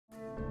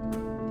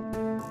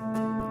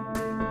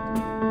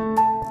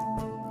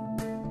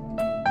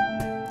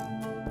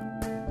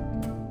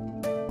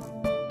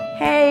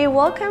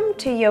welcome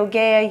to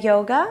Yogea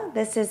Yoga.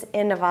 This is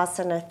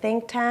Innovasana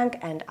Think Tank,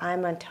 and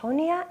I'm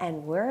Antonia,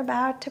 and we're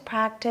about to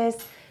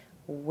practice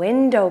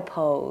window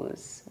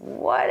pose.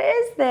 What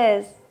is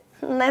this?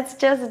 Let's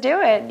just do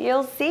it.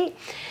 You'll see.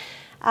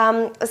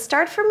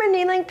 Start from a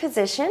kneeling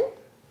position.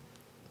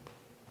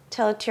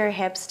 Tilt your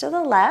hips to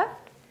the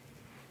left.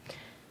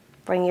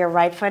 Bring your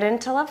right foot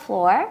into the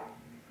floor.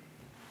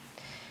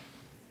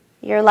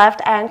 Your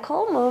left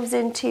ankle moves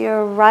into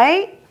your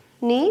right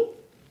knee.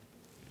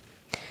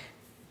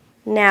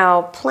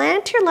 Now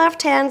plant your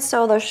left hand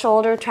so the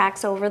shoulder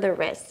tracks over the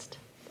wrist.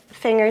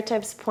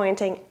 Fingertips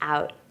pointing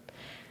out.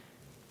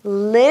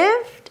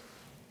 Lift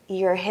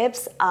your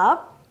hips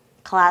up.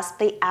 Clasp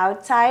the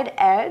outside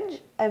edge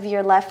of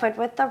your left foot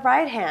with the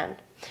right hand.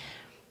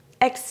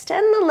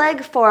 Extend the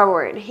leg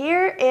forward.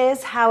 Here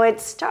is how it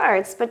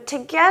starts, but to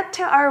get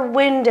to our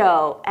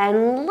window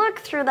and look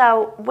through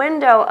that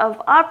window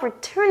of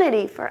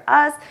opportunity for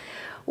us,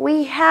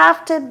 we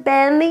have to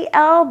bend the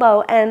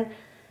elbow and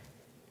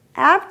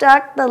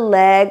abduct the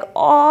leg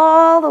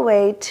all the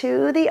way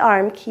to the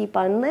arm. Keep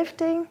on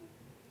lifting.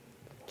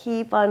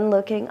 Keep on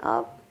looking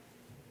up.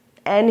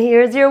 And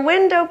here's your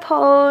window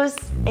pose.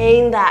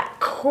 Ain't that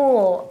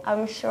cool?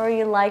 I'm sure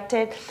you liked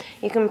it.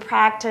 You can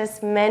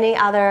practice many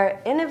other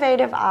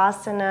innovative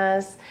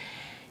asanas,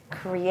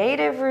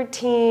 creative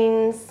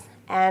routines,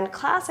 and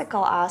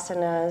classical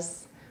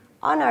asanas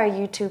on our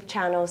YouTube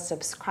channel.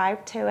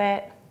 Subscribe to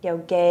it.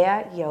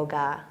 Yogea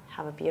Yoga.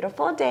 Have a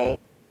beautiful day.